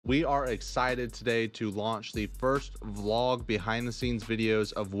We are excited today to launch the first vlog behind the scenes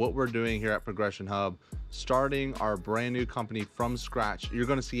videos of what we're doing here at Progression Hub, starting our brand new company from scratch. You're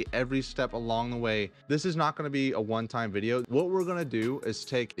going to see every step along the way. This is not going to be a one-time video. What we're going to do is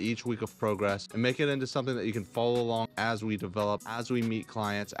take each week of progress and make it into something that you can follow along as we develop, as we meet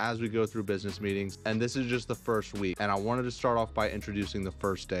clients, as we go through business meetings. And this is just the first week. And I wanted to start off by introducing the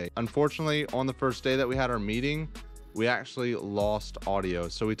first day. Unfortunately, on the first day that we had our meeting, we actually lost audio.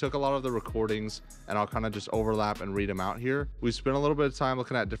 So we took a lot of the recordings and I'll kind of just overlap and read them out here. We spent a little bit of time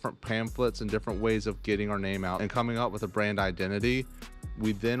looking at different pamphlets and different ways of getting our name out and coming up with a brand identity.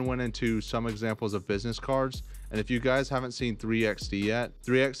 We then went into some examples of business cards. And if you guys haven't seen 3XD yet,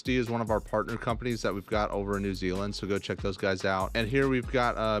 3XD is one of our partner companies that we've got over in New Zealand. So go check those guys out. And here we've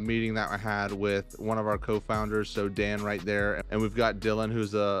got a meeting that I had with one of our co-founders. So Dan right there. And we've got Dylan,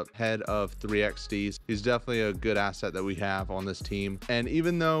 who's the head of 3XD. He's definitely a good asset that we have on this team. And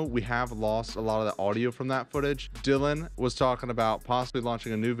even though we have lost a lot of the audio from that footage, Dylan was talking about possibly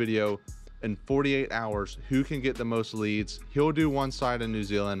launching a new video in 48 hours, who can get the most leads. He'll do one side in New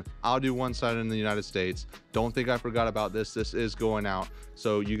Zealand, I'll do one side in the United States. Don't think I forgot about this. This is going out.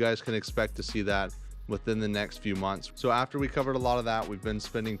 So you guys can expect to see that within the next few months. So after we covered a lot of that, we've been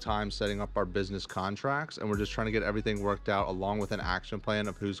spending time setting up our business contracts, and we're just trying to get everything worked out along with an action plan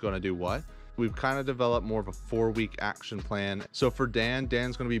of who's going to do what. We've kind of developed more of a 4-week action plan. So for Dan's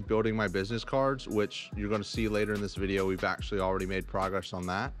going to be building my business cards, which you're going to see later in this video. We've actually already made progress on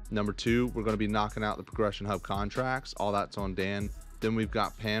that. Number 2, we're going to be knocking out the Progression Hub contracts. All that's on Dan. Then we've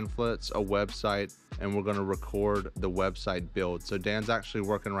got pamphlets, a website, and we're going to record the website build. So Dan's actually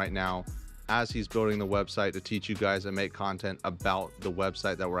working right now as he's building the website to teach you guys and make content about the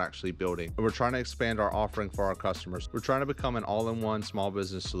website that we're actually building. And we're trying to expand our offering for our customers. We're trying to become an all-in-one small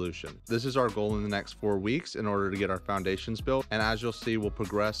business solution. This is our goal in the next 4 weeks in order to get our foundations built. And as you'll see, we'll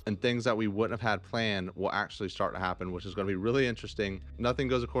progress, and things that we wouldn't have had planned will actually start to happen, which is going to be really interesting. Nothing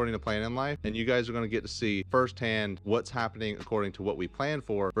goes according to plan in life, and you guys are going to get to see firsthand what's happening according to what we plan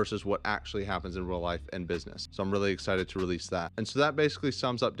for versus what actually happens in real life and business. So I'm really excited to release that. And so that basically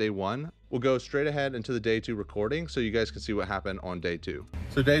sums up day 1. We'll go straight ahead into the day 2 recording so you guys can see what happened on day 2.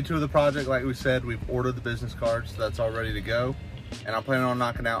 So day 2 of the project, like we said, we've ordered the business cards, so that's all ready to go. And I'm planning on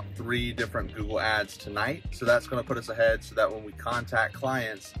knocking out 3 different Google ads tonight. So that's gonna put us ahead so that when we contact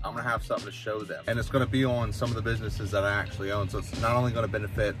clients, I'm gonna have something to show them. And it's gonna be on some of the businesses that I actually own. So it's not only gonna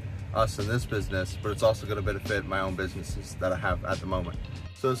benefit us in this business, but it's also gonna benefit my own businesses that I have at the moment.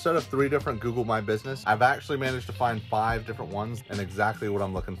 So instead of 3 different Google My Business, I've actually managed to find 5 different ones and exactly what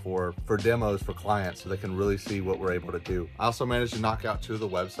I'm looking for demos for clients so they can really see what we're able to do. I also managed to knock out 2 of the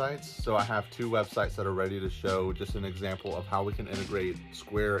websites. So I have 2 websites that are ready to show just an example of how we can integrate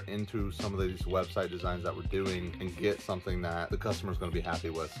Square into some of these website designs that we're doing and get something that the customer is going to be happy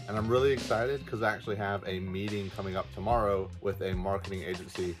with. And I'm really excited because I actually have a meeting coming up tomorrow with a marketing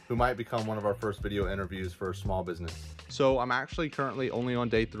agency who might become one of our first video interviews for a small business. So I'm actually currently only on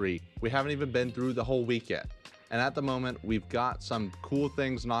day 3. We haven't even been through the whole week yet. And at the moment, we've got some cool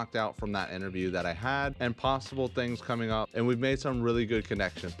things knocked out from that interview that I had and possible things coming up. And we've made some really good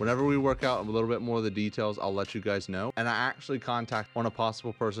connections. Whenever we work out a little bit more of the details, I'll let you guys know. And I actually contact on a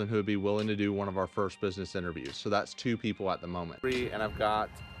possible person who would be willing to do one of our first business interviews. So that's 2 people at the moment. 3, and I've got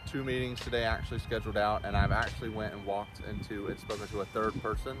 2 meetings today actually scheduled out. And I've actually went and walked into and spoken to a 3rd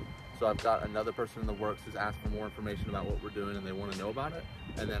person. So I've got another person in the works who's asked for more information about what we're doing and they want to know about it.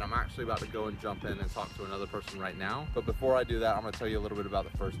 And then I'm actually about to go and jump in and talk to another person right now. But before I do that, I'm going to tell you a little bit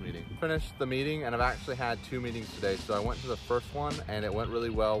about the first meeting. Finished the meeting, and I've actually had 2 meetings today. So I went to the first one and it went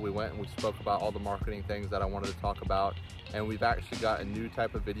really well. We went and we spoke about all the marketing things that I wanted to talk about. And we've actually got a new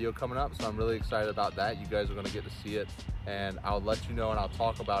type of video coming up. So I'm really excited about that. You guys are going to get to see it. And I'll let you know and I'll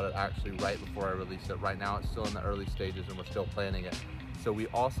talk about it actually right before I release it. Right now it's still in the early stages and we're still planning it. So we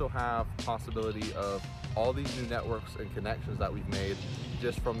also have possibility of all these new networks and connections that we've made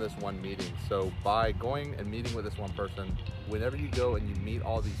just from this one meeting. So by going and meeting with this one person, whenever you go and you meet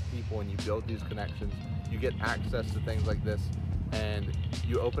all these people and you build these connections, you get access to things like this and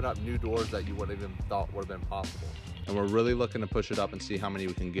you open up new doors that you wouldn't even thought would have been possible. And we're really looking to push it up and see how many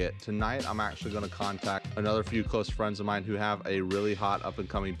we can get. Tonight, I'm actually going to contact another few close friends of mine who have a really hot up and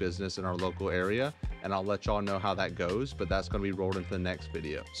coming business in our local area. And I'll let y'all know how that goes, but that's going to be rolled into the next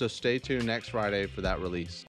video. So stay tuned next Friday for that release.